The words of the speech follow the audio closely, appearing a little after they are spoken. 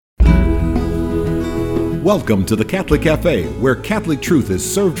Welcome to the Catholic Café, where Catholic truth is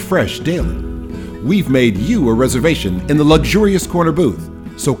served fresh daily. We've made you a reservation in the luxurious corner booth,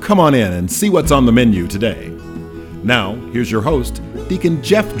 so come on in and see what's on the menu today. Now, here's your host, Deacon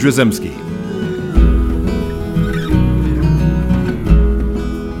Jeff Drzymski.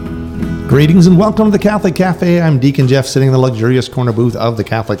 Greetings and welcome to the Catholic Café. I'm Deacon Jeff, sitting in the luxurious corner booth of the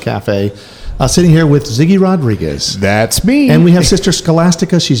Catholic Café. Sitting here with Ziggy Rodriguez. That's me. And we have Sister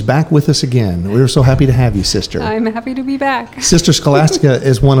Scholastica. She's back with us again. We're so happy to have you, Sister. I'm happy to be back. Sister Scholastica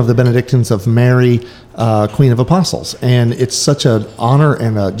is one of the Benedictines of Mary, Queen of Apostles. And it's such an honor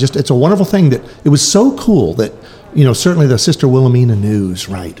and it's a wonderful thing that it was so cool that, certainly the Sister Wilhelmina news,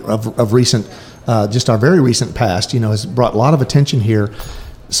 right, of recent, just our very recent past, has brought a lot of attention here.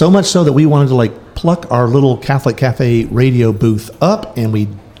 So much so that we wanted to pluck our little Catholic Cafe radio booth up, and we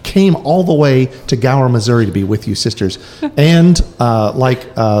came all the way to Gower, Missouri to be with you, sisters. And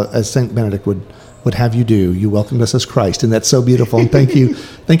as St. Benedict would have you do, you welcomed us as Christ, and that's so beautiful. And thank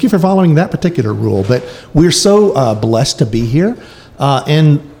you for following that particular rule. But we're so blessed to be here.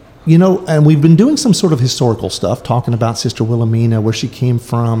 And we've been doing some sort of historical stuff, talking about Sister Wilhelmina, where she came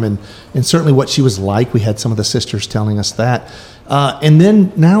from, and certainly what she was like. We had some of the sisters telling us that. And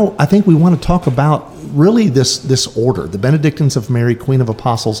then now I think we want to talk about really this order, the Benedictines of Mary, Queen of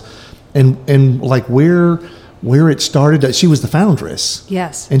Apostles, and where it started. She was the foundress.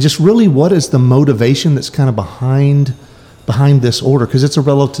 Yes. And just really what is the motivation that's kind of behind this order? Because it's a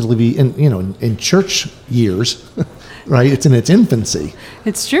relatively, in church years, right? It's in its infancy.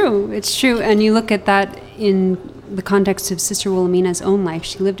 It's true. And you look at that in the context of Sister Wilhelmina's own life.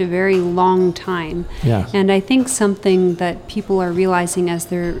 She lived a very long time. Yeah. And I think something that people are realizing as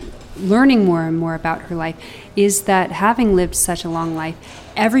they're learning more and more about her life is that having lived such a long life,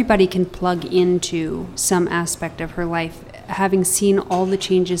 everybody can plug into some aspect of her life. Having seen all the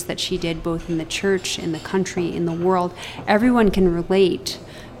changes that she did, both in the church, in the country, in the world, everyone can relate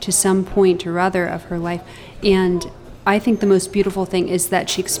to some point or other of her life. And I think the most beautiful thing is that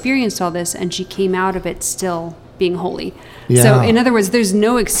she experienced all this and she came out of it still being holy. Yeah. So in other words, there's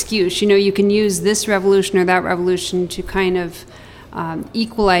no excuse. You can use this revolution or that revolution to kind of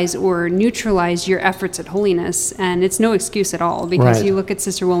equalize or neutralize your efforts at holiness. And it's no excuse at all, because right. You look at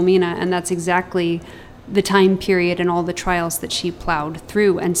Sister Wilhelmina and that's exactly the time period and all the trials that she plowed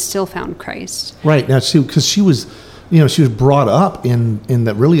through and still found Christ. Right. Now, because she was brought up in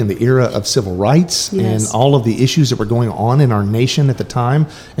the era of civil rights. Yes. And all of the issues that were going on in our nation at the time.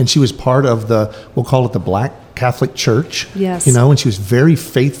 And she was part of we'll call it the Black Catholic Church. Yes. And she was very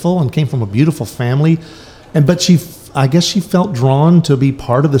faithful and came from a beautiful family. But I guess she felt drawn to be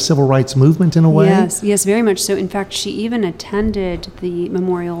part of the civil rights movement in a way. Yes, very much so. In fact, she even attended the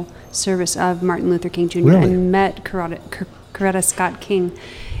memorial service of Martin Luther King Jr. Really? And met Coretta Scott King.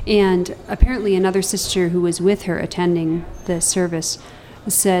 And apparently another sister who was with her attending the service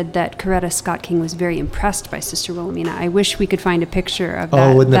said that Coretta Scott King was very impressed by Sister Wilhelmina. I wish we could find a picture of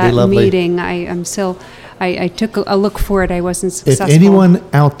that meeting. I took a look for it. I wasn't successful. If anyone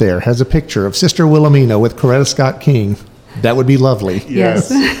out there has a picture of Sister Wilhelmina with Coretta Scott King, that would be lovely.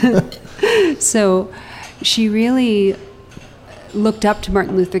 Yes. So she really looked up to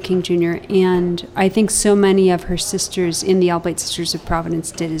Martin Luther King Jr., and I think so many of her sisters in the Oblate Sisters of Providence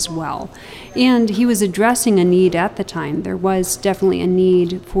did as well. And he was addressing a need at the time. There was definitely a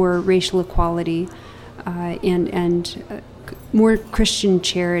need for racial equality and more Christian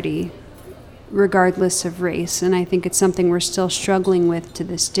charity, regardless of race. And I think it's something we're still struggling with to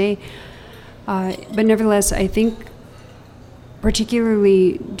this day. But nevertheless, I think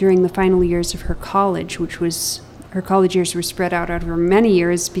particularly during the final years of her college, her college years were spread out over many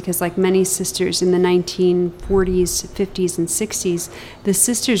years because, like many sisters in the 1940s, 50s, and 60s, the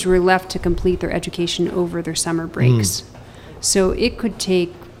sisters were left to complete their education over their summer breaks. So it could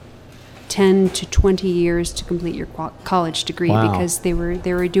take 10 to 20 years to complete your college degree. Wow. Because they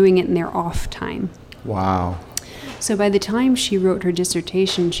were doing it in their off time. Wow. So by the time she wrote her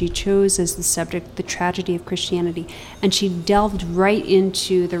dissertation, she chose as the subject the tragedy of Christianity, and she delved right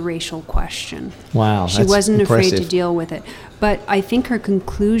into the racial question. Wow, she wasn't afraid to deal with it. But I think her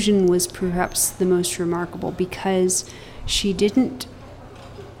conclusion was perhaps the most remarkable, because she didn't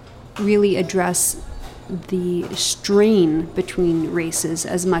really address the strain between races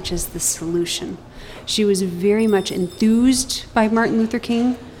as much as the solution. She was very much enthused by Martin Luther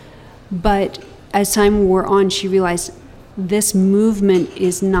King, but as time wore on, she realized this movement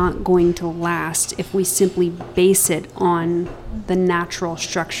is not going to last if we simply base it on the natural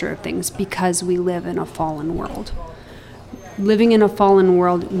structure of things, because we live in a fallen world. living in a fallen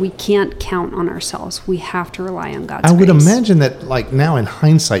world, we can't count on ourselves. We have to rely on God's grace. I would grace. imagine that, like, now in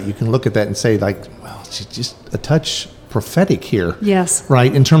hindsight, you can look at that and say, like, well, she's just a touch prophetic here. Yes.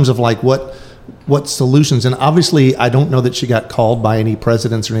 Right? In terms of, like, what solutions. And obviously, I don't know that she got called by any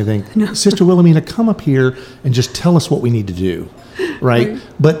presidents or anything. No. Sister Wilhelmina, come up here and just tell us what we need to do. Right?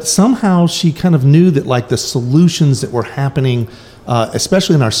 But somehow she kind of knew that, like, the solutions that were happening,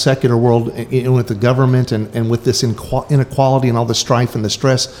 especially in our secular world, with the government and with this inequality and all the strife and the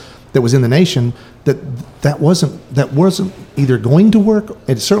stress that was in the nation, that wasn't either going to work.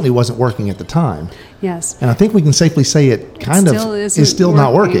 It certainly wasn't working at the time. Yes. And I think we can safely say it is still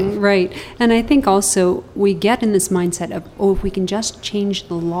not working. Right. And I think also we get in this mindset of, if we can just change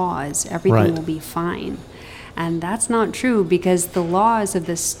the laws, everything will be fine. And that's not true, because the laws of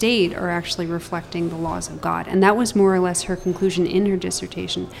the state are actually reflecting the laws of God. And that was more or less her conclusion in her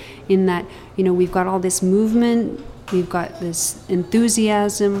dissertation, in that, we've got all this movement, we've got this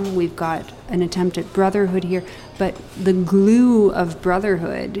enthusiasm, we've got an attempt at brotherhood here, but the glue of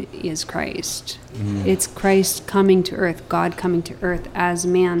brotherhood is Christ. It's Christ coming to earth, God coming to earth as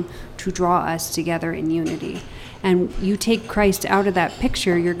man to draw us together in unity. And you take Christ out of that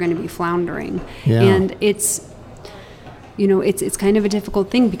picture, you're going to be floundering. Yeah. And it's kind of a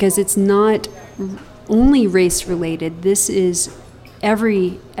difficult thing, because it's not only race related. This is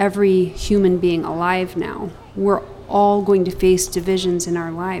every human being alive now. We're all going to face divisions in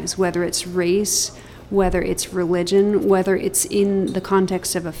our lives, whether it's race, whether it's religion, whether it's in the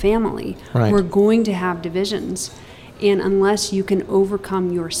context of a family. Right. We're going to have divisions. And unless you can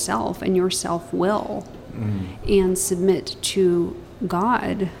overcome yourself and your self-will and submit to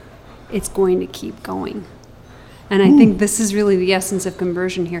God, it's going to keep going. And I think this is really the essence of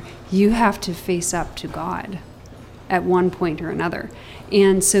conversion here. You have to face up to God at one point or another.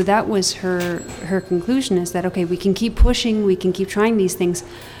 And so that was her conclusion, is that, okay, we can keep pushing, we can keep trying these things,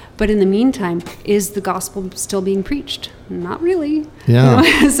 but in the meantime, is the gospel still being preached? Not really.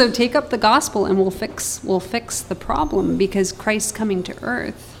 Yeah. So take up the gospel and we'll fix the problem, because Christ coming to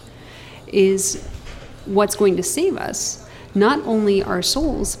earth is what's going to save us. Not only our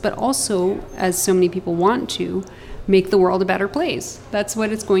souls, but also, as so many people want to, make the world a better place. That's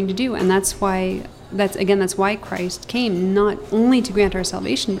what it's going to do. And that's why Christ came, not only to grant our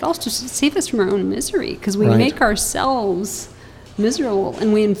salvation, but also to save us from our own misery, because we make ourselves miserable,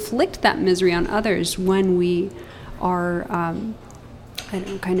 and we inflict that misery on others when we are,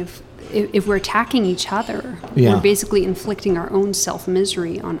 if we're attacking each other, we're basically inflicting our own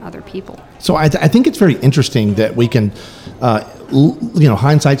self-misery on other people. So I think it's very interesting that we can,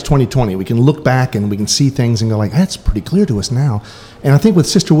 hindsight's 20/20. We can look back and we can see things and go like, that's pretty clear to us now. And I think with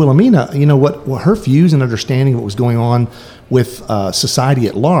Sister Wilhelmina, what her views and understanding of what was going on with society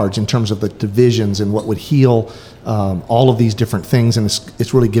at large in terms of the divisions and what would heal all of these different things, and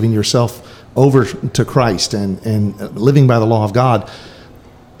it's really giving yourself over to Christ and living by the law of God.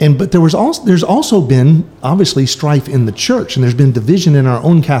 But there's also been obviously strife in the church, and there's been division in our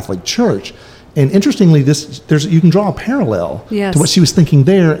own Catholic Church. And interestingly, you can draw a parallel to what she was thinking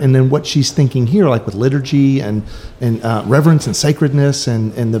there, and then what she's thinking here, like with liturgy and reverence and sacredness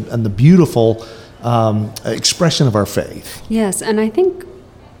and the beautiful expression of our faith. Yes, and I think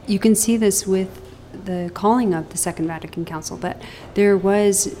you can see this with the calling of the Second Vatican Council, that there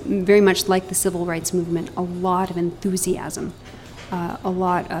was, very much like the civil rights movement, a lot of enthusiasm. A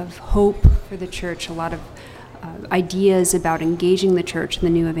lot of hope for the church, a lot of ideas about engaging the church in the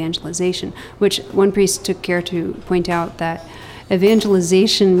new evangelization, which one priest took care to point out that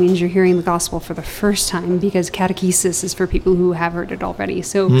evangelization means you're hearing the gospel for the first time, because catechesis is for people who have heard it already.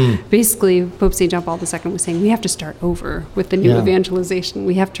 So basically, Pope St. John Paul II was saying we have to start over with the new evangelization.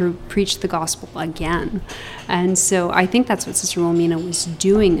 We have to preach the gospel again. And so I think that's what Sister Wilhelmina was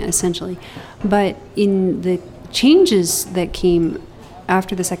doing, essentially. But in the changes that came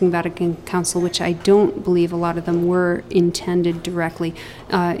after the Second Vatican Council, which I don't believe a lot of them were intended directly.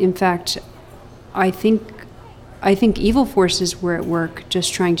 In fact, I think evil forces were at work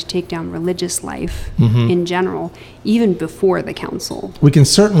just trying to take down religious life in general, even before the council. We can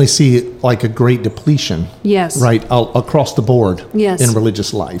certainly see like a great depletion, right, across the board in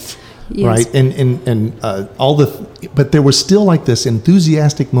religious life. Yes. Right, and but there was still like this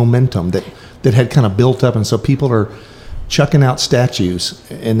enthusiastic momentum that had kind of built up, and so people are chucking out statues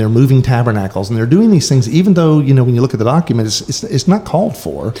and they're moving tabernacles and they're doing these things, even though when you look at the document, it's not called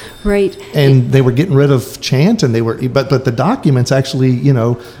for. Right. And they were getting rid of chant, and but the documents actually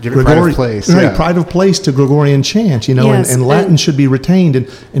pride of place, pride of place to Gregorian chant, and Latin should be retained,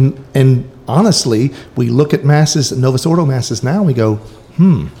 and honestly, we look at masses, Novus Ordo masses now, and we go,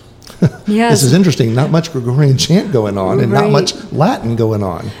 This is interesting. Not much Gregorian chant going on, and not much Latin going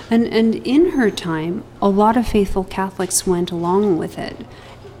on. And in her time, a lot of faithful Catholics went along with it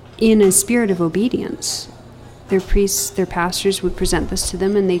in a spirit of obedience. Their priests, their pastors would present this to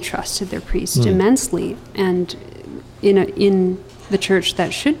them, and they trusted their priest immensely. And in the church,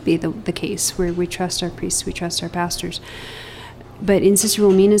 that should be the case, where we trust our priests, we trust our pastors. But in Sister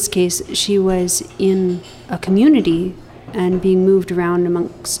Wilhelmina's case, she was in a community and being moved around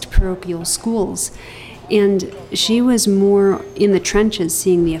amongst parochial schools. And she was more in the trenches,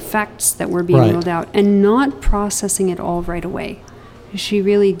 seeing the effects that were being rolled out and not processing it all right away. She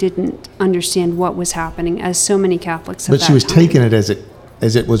really didn't understand what was happening, as so many Catholics at that time. But she was taking it as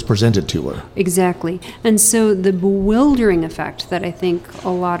it was presented to her. Exactly. And so the bewildering effect that I think a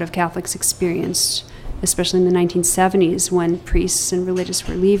lot of Catholics experienced, especially in the 1970s when priests and religious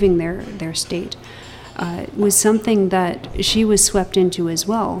were leaving their state, was something that she was swept into as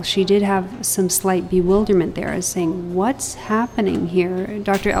well. She did have some slight bewilderment there, as saying, what's happening here?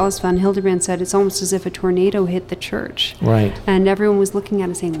 Dr. Ellis von Hildebrand said it's almost as if a tornado hit the church. Right. And everyone was looking at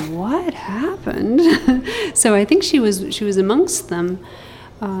it saying, what happened? So I think she was amongst them.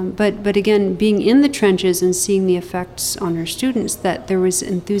 But again, being in the trenches and seeing the effects on her students, that there was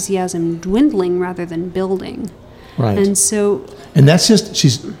enthusiasm dwindling rather than building. Right. And that's just,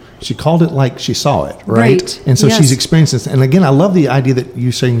 she called it like she saw it, right? And so she's experienced this. And again, I love the idea that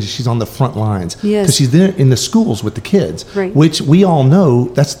you're saying she's on the front lines. Yes. Because she's there in the schools with the kids, right, which we all know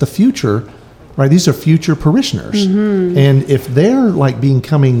that's the future, right? These are future parishioners. Mm-hmm. And if they're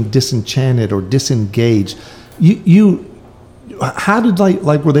becoming disenchanted or disengaged, how did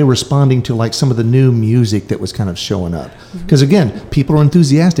were they responding to some of the new music that was kind of showing up? Because again, people are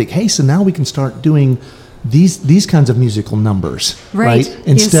enthusiastic. Hey, so now we can start doing these kinds of musical numbers, right?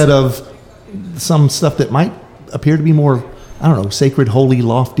 Instead of some stuff that might appear to be more, I don't know, sacred, holy,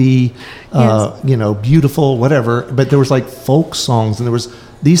 lofty, beautiful, whatever. But there was folk songs, and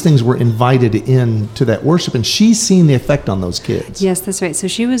these things were invited into that worship, and she's seen the effect on those kids. Yes, that's right. So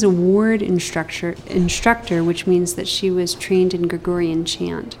she was a ward instructor, which means that she was trained in Gregorian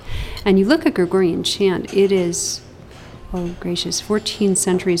chant. And you look at Gregorian chant, it is, 14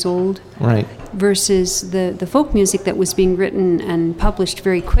 centuries old. Right. Versus the folk music that was being written and published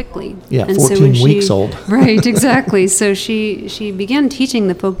very quickly. Yeah, and 14 weeks old. Right, exactly. So she began teaching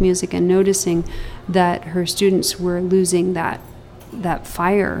the folk music and noticing that her students were losing that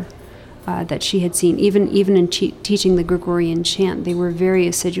fire that she had seen. Even in teaching the Gregorian chant, they were very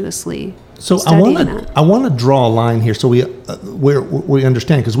assiduously studying that. I want to draw a line here so we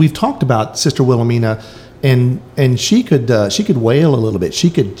understand, because we've talked about Sister Wilhelmina. And she could wail a little bit.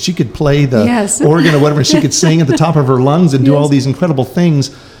 She could play the organ or whatever. She could sing at the top of her lungs and do all these incredible things.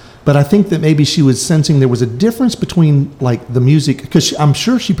 But I think that maybe she was sensing there was a difference between the music, because I'm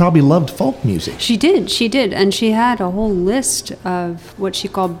sure she probably loved folk music. She did, and she had a whole list of what she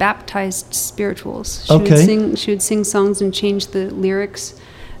called baptized spirituals. She would sing songs and change the lyrics.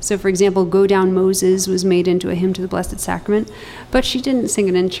 So, for example, Go Down Moses was made into a hymn to the Blessed Sacrament, but she didn't sing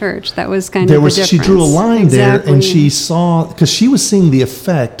it in church. That was kind of the difference. She drew a line there, and she saw, because she was seeing the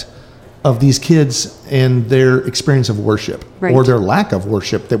effect of these kids and their experience of worship, or their lack of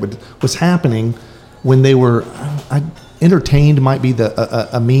worship that was happening when they were, entertained might be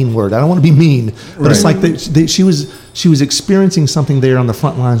a mean word. I don't want to be mean, but it's she was experiencing something there on the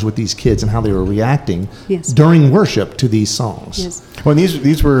front lines with these kids and how they were reacting during worship to these songs. Yes. Well,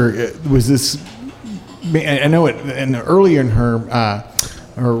 these were, was this, I know it, and earlier in her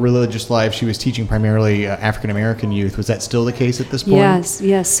religious life, she was teaching primarily African American youth. Was that still the case at this point?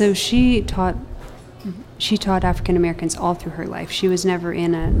 Yes. So she taught African Americans all through her life. She was never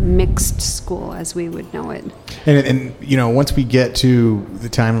in a mixed school as we would know it. And once we get to the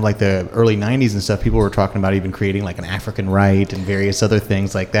time of the early 90s and stuff, people were talking about even creating an African Rite and various other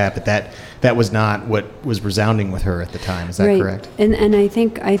things like that. But that was not what was resounding with her at the time. Is that correct? And I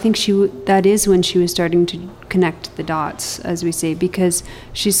think that is when she was starting to connect the dots, as we say, because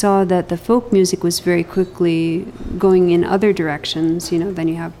she saw that the folk music was very quickly going in other directions. Then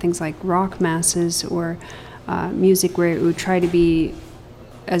you have things like rock masses or music where it would try to be,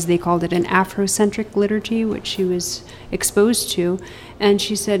 as they called it, an Afrocentric liturgy, which she was exposed to. And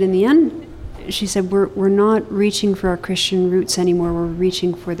she said, in the end, we're not reaching for our Christian roots anymore. We're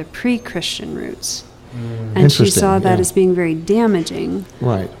reaching for the pre-Christian roots. And she saw that as being very damaging.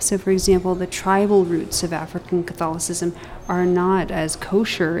 Right. So, for example, the tribal roots of African Catholicism are not as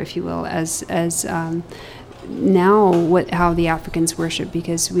kosher, if you will, as now how the Africans worship,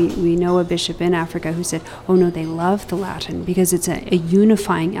 because we know a bishop in Africa who said, oh no, they love the Latin because it's a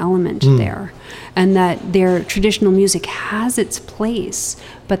unifying element there, and that their traditional music has its place,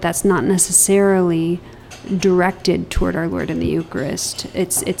 but that's not necessarily directed toward our Lord in the Eucharist.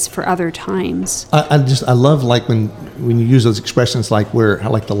 It's for other times. I love like when you use those expressions like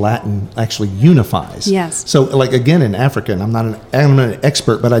like the Latin actually unifies. Yes. So like again in Africa, and I'm not an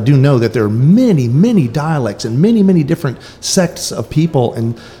expert, but I do know that there are many dialects and many different sects of people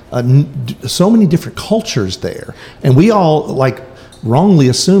and so many different cultures there, and we all like wrongly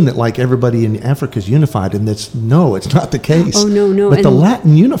assume that like everybody in Africa is unified, and it's not the case. Oh no! But and the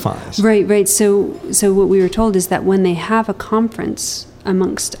Latin unifies. Right. So what we were told is that when they have a conference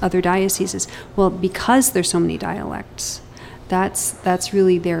amongst other dioceses, well, because there's so many dialects, that's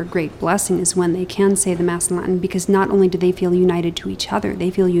really their great blessing, is when they can say the Mass in Latin, because not only do they feel united to each other, they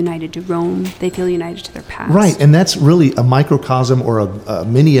feel united to Rome, they feel united to their past. Right, and that's really a microcosm or a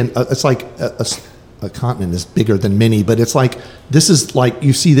mini. It's like a continent is bigger than many, but it's like, this is like,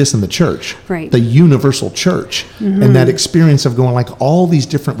 you see this in the church, right? The universal church, and that experience of going like all these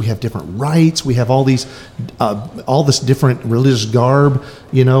different, we have different rites, we have all these, all this different religious garb,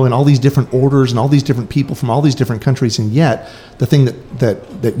 and all these different orders and all these different people from all these different countries, and yet the thing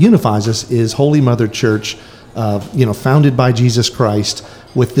that unifies us is Holy Mother Church, founded by Jesus Christ,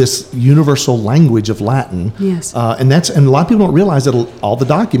 with this universal language of Latin. Yes. And a lot of people don't realize that all the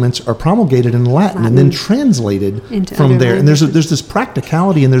documents are promulgated in Latin and then translated into from there. And there's this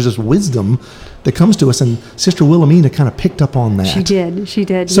practicality and there's this wisdom that comes to us. And Sister Wilhelmina kind of picked up on that. She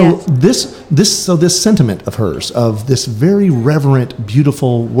did. So yes. this sentiment of hers, of this very reverent,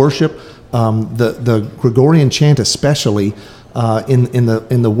 beautiful worship, the Gregorian chant especially, in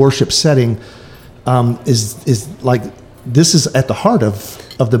the worship setting, is like, this is at the heart of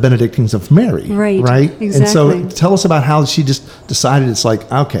the Benedictines of Mary, right? Exactly. And so tell us about how she just decided, it's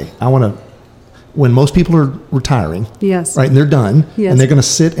like, okay, I want to, when most people are retiring, yes, right, and they're done, yes, and they're going to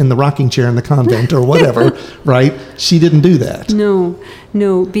sit in the rocking chair in the convent or whatever, right? She didn't do that.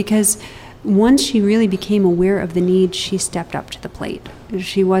 No, because once she really became aware of the need, she stepped up to the plate.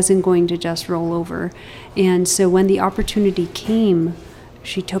 She wasn't going to just roll over. And so when the opportunity came,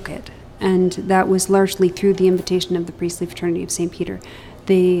 she took it. And that was largely through the invitation of the Priestly Fraternity of St. Peter.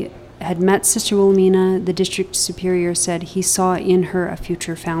 They had met Sister Wilhelmina. The district superior said he saw in her a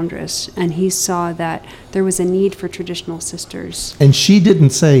future foundress, and he saw that there was a need for traditional sisters. And she didn't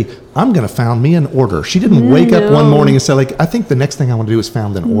say, I'm going to found me an order. She didn't wake up one morning and say, like, I think the next thing I want to do is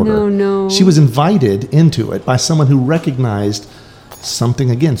found an order. No. She was invited into it by someone who recognized something,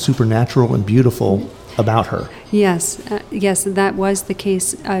 again, supernatural and beautiful about her. Yes, that was the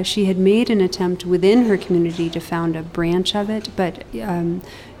case. She had made an attempt within her community to found a branch of it, but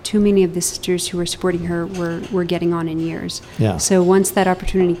too many of the sisters who were supporting her were getting on in years. Yeah. So once that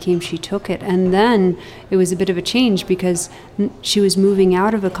opportunity came, she took it. And then it was a bit of a change, because she was moving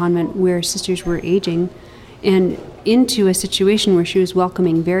out of a convent where sisters were aging and into a situation where she was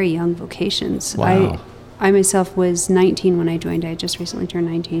welcoming very young vocations. Wow. I myself was 19 when I joined. I had just recently turned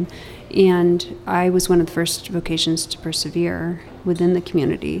 19. And I was one of the first vocations to persevere within the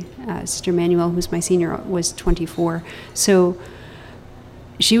community. Sister Manuel, who's my senior, was 24. So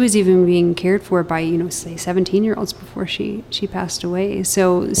she was even being cared for by, say 17-year-olds before she passed away.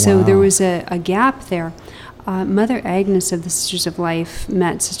 So there was a gap there. Mother Agnes of the Sisters of Life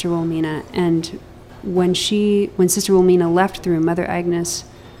met Sister Wilhelmina, and when Sister Wilhelmina left the room, Mother Agnes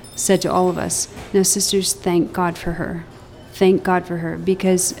said to all of us, "Now, sisters, thank God for her. Thank God for her,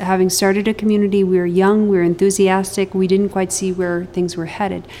 because having started a community, we were young, we were enthusiastic, we didn't quite see where things were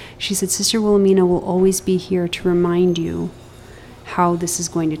headed." She said, "Sister Wilhelmina will always be here to remind you how this is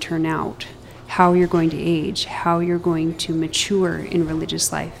going to turn out, how you're going to age, how you're going to mature in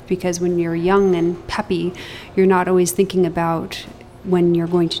religious life. Because when you're young and peppy, you're not always thinking about when you're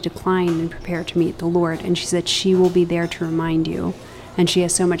going to decline and prepare to meet the Lord." And she said she will be there to remind you. And she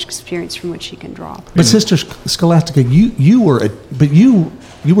has so much experience from which she can draw. But Sister Scholastica, you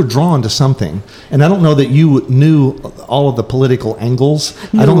were drawn to something, and I don't know that you knew all of the political angles.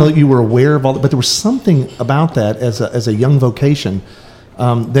 No. I don't know that you were aware of all that, but there was something about that as a young vocation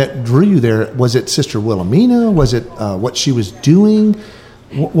that drew you there. Was it Sister Wilhelmina? Was it what she was doing?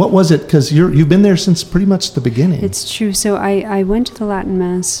 What was it? Because you've been there since pretty much the beginning. It's true. So I went to the Latin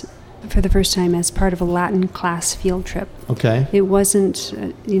Mass for the first time as part of a Latin class field trip. Okay. It wasn't,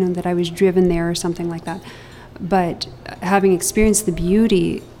 that I was driven there or something like that. But having experienced the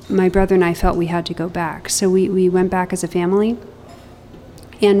beauty, my brother and I felt we had to go back. So we went back as a family.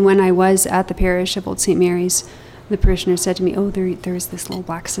 And when I was at the parish of Old St. Mary's, the parishioner said to me, "Oh, there's this little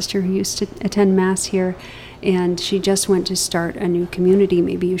black sister who used to attend Mass here, and she just went to start a new community.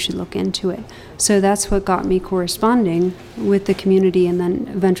 Maybe you should look into it." So that's what got me corresponding with the community and then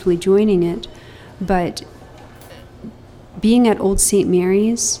eventually joining it. But being at Old St.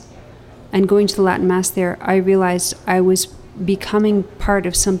 Mary's and going to the Latin Mass there, I realized I was becoming part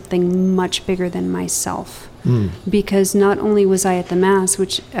of something much bigger than myself. Because not only was I at the Mass,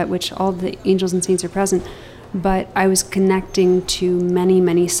 at which all the angels and saints are present, but I was connecting to many,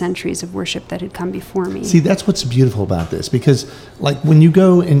 many centuries of worship that had come before me. See, that's what's beautiful about this, because like when you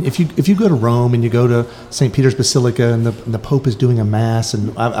go, and if you go to Rome and you go to St. Peter's Basilica and the Pope is doing a Mass,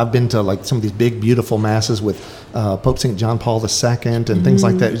 and I've been to like some of these big, beautiful Masses with Pope St. John Paul II and things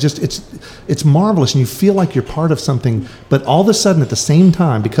like that. It's marvelous, and you feel like you're part of something, but all of a sudden at the same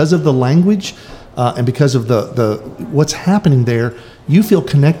time, because of the language and because of the what's happening there, you feel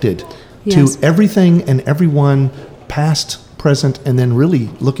connected to everything and everyone, past, present, and then really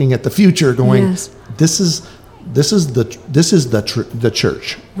looking at the future, going, "This is the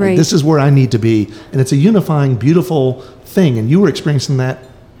church. Right. This is where I need to be," and it's a unifying, beautiful thing. And you were experiencing that,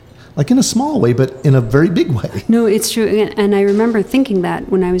 like in a small way, but in a very big way. No, it's true. And I remember thinking that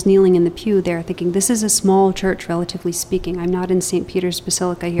when I was kneeling in the pew there, thinking, this is a small church, relatively speaking. I'm not in St. Peter's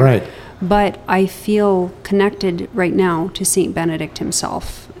Basilica here. Right. But I feel connected right now to St. Benedict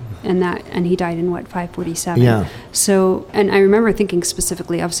himself. And he died in 547. Yeah. So, and I remember thinking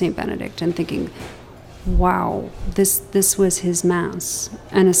specifically of St. Benedict and thinking, wow, this was his Mass.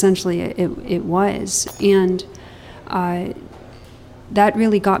 And essentially it was. And that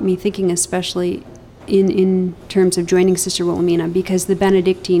really got me thinking, especially in terms of joining Sister Wilhelmina, because the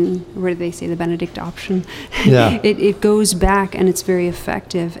Benedictine, what do they say, the Benedict option, it goes back and it's very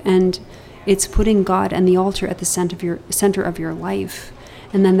effective. And it's putting God and the altar at the center of your life.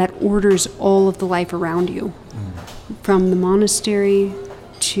 And then that orders all of the life around you, from the monastery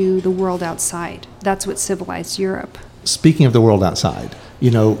to the world outside. That's what civilized Europe. Speaking of the world outside,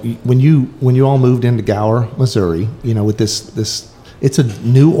 when you all moved into Gower, Missouri, with this, it's a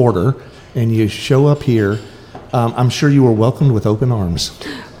new order, and you show up here. I'm sure you were welcomed with open arms.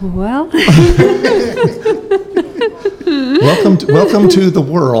 Well, welcome to the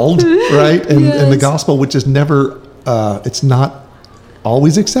world, right? And the gospel, which is never, it's not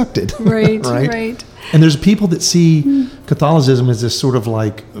always accepted. Right. And there's people that see Catholicism as this sort of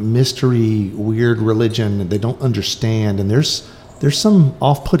like mystery, weird religion that they don't understand, and there's some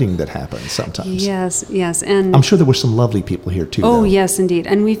off-putting that happens sometimes. Yes, and I'm sure there were some lovely people here too. Oh, though. yes, indeed,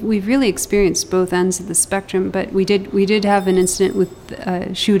 and we've really experienced both ends of the spectrum. But we did have an incident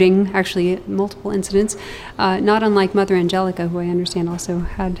with shooting, actually multiple incidents, not unlike Mother Angelica, who I understand also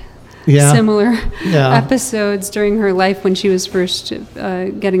had similar episodes during her life when she was first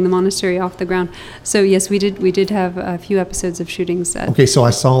getting the monastery off the ground. So yes, we did have a few episodes of shootings. Okay, so I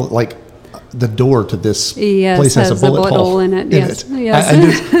saw like the door to this place has a bullet hole in it. Yes.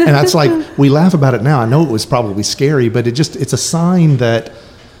 And that's like, we laugh about it now. I know it was probably scary, but it's a sign that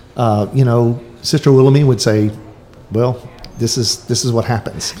Sister Wilhelmina would say, well, this is what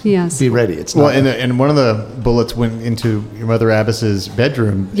happens. Yes. Be ready. It's not. Well, and one of the bullets went into your Mother Abbess's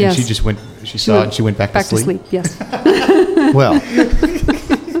bedroom, and she just went. She saw it, and she went back to sleep. Yes. Well,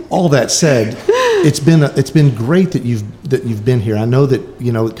 all that said, it's been great that you've been here. I know that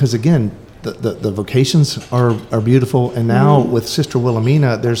because again, the vocations are beautiful, and now with Sister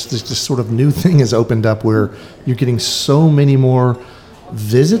Wilhelmina, there's this sort of new thing has opened up where you're getting so many more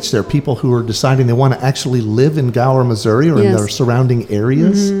visits. There are people who are deciding they want to actually live in Gower, Missouri, or in their surrounding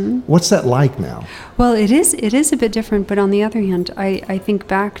areas. What's that like now? Well, it is a bit different, but on the other hand, I think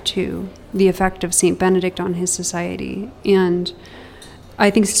back to the effect of St. Benedict on his society, and I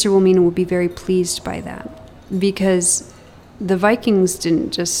think Sister Wilhelmina will be very pleased by that, because the Vikings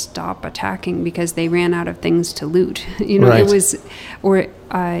didn't just stop attacking because they ran out of things to loot. Right. It was,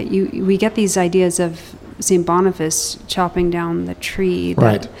 we get these ideas of St. Boniface chopping down the tree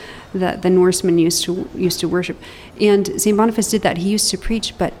that the Norsemen used to worship. And St. Boniface did that. He used to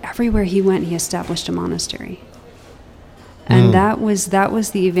preach, but everywhere he went, he established a monastery. And that was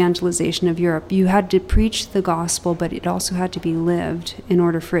the evangelization of Europe. You had to preach the gospel, but it also had to be lived in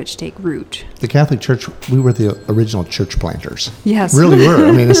order for it to take root. The Catholic Church, we were the original church planters. Yes. Really were.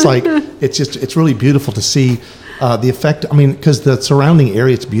 I mean, it's like, it's really beautiful to see the effect. I mean, because the surrounding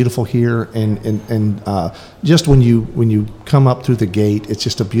area, it's beautiful here, and just when you come up through the gate, it's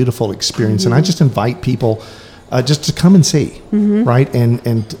just a beautiful experience. And I just invite people just to come and see, right?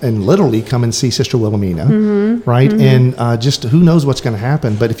 And literally come and see Sister Wilhelmina, right? And just who knows what's going to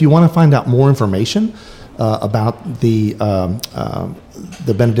happen. But if you want to find out more information about the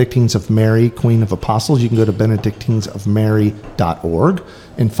the Benedictines of Mary, Queen of Apostles. You can go to benedictinesofmary.org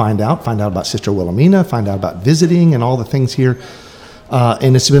and find out about Sister Wilhelmina, find out about visiting and all the things here.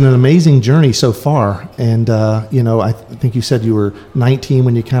 And it's been an amazing journey so far. And, I think you said you were 19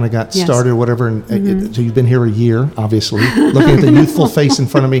 when you kind of got started or whatever. And so you've been here a year, obviously, looking at the youthful face in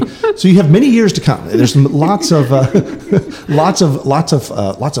front of me. So you have many years to come. There's lots of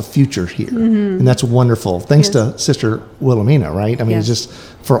future here. And that's wonderful. Thanks to Sister Wilhelmina, right? I mean, just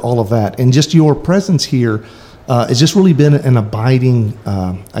for all of that. And just your presence here has just really been an abiding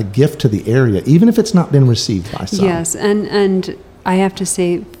a gift to the area, even if it's not been received by some. Yes, and I have to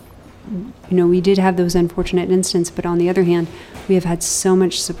say, we did have those unfortunate incidents, but on the other hand, we have had so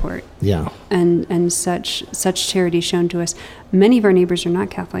much support. Yeah. And such charity shown to us. Many of our neighbors are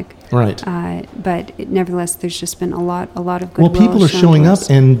not Catholic. Right. But nevertheless, there's just been a lot of goodwill. Well, people are showing up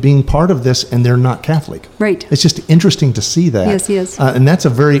and being part of this, and they're not Catholic. Right. It's just interesting to see that. Yes. And that's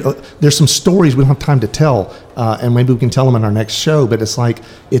there's some stories we don't have time to tell, and maybe we can tell them in our next show, but it's like,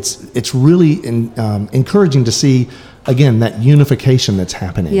 it's really encouraging to see, again, that unification that's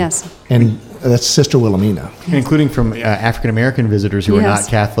happening. Yes. And that's Sister Wilhelmina. And including from African American visitors who are not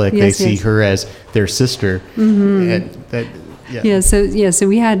Catholic, they see her as their sister. So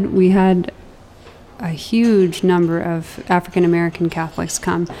we had a huge number of African American Catholics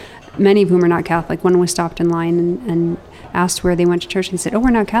come, many of whom are not Catholic. One was stopped in line and asked where they went to church, and said, "Oh,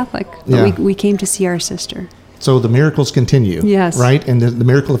 we're not Catholic, but we came to see our sister." So the miracles continue, yes, right? And the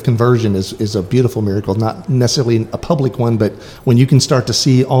miracle of conversion is a beautiful miracle, not necessarily a public one, but when you can start to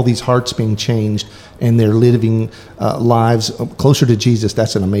see all these hearts being changed and they're living lives closer to Jesus,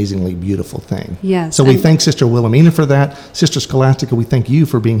 that's an amazingly beautiful thing. Yes. So we thank Sister Wilhelmina for that. Sister Scholastica, we thank you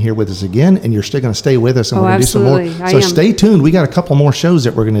for being here with us again, and you're still going to stay with us, and we're going to do some more. So stay tuned. We got a couple more shows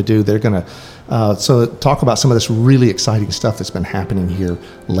that we're going to do. They're going to so talk about some of this really exciting stuff that's been happening here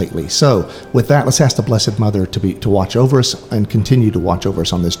lately. So with that, let's ask the Blessed Mother to watch over us and continue to watch over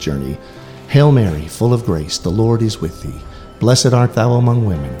us on this journey. Hail Mary, full of grace, the Lord is with thee. Blessed art thou among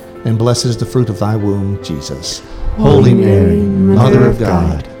women, and blessed is the fruit of thy womb, Jesus. Holy Mary, Mother of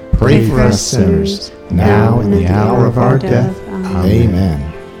God, pray for us sinners, now and in the hour of our death. Amen.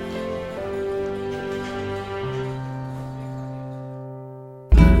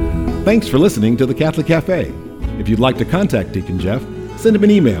 Thanks for listening to the Catholic Café. If you'd like to contact Deacon Jeff, send him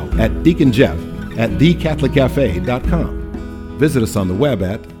an email at deaconjeff@thecatholiccafe.com. Visit us on the web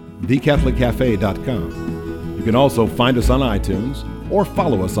at thecatholiccafe.com. You can also find us on iTunes or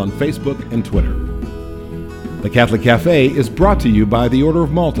follow us on Facebook and Twitter. The Catholic Café is brought to you by the Order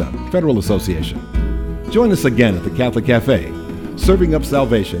of Malta Federal Association. Join us again at the Catholic Café, serving up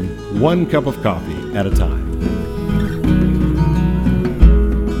salvation one cup of coffee at a time.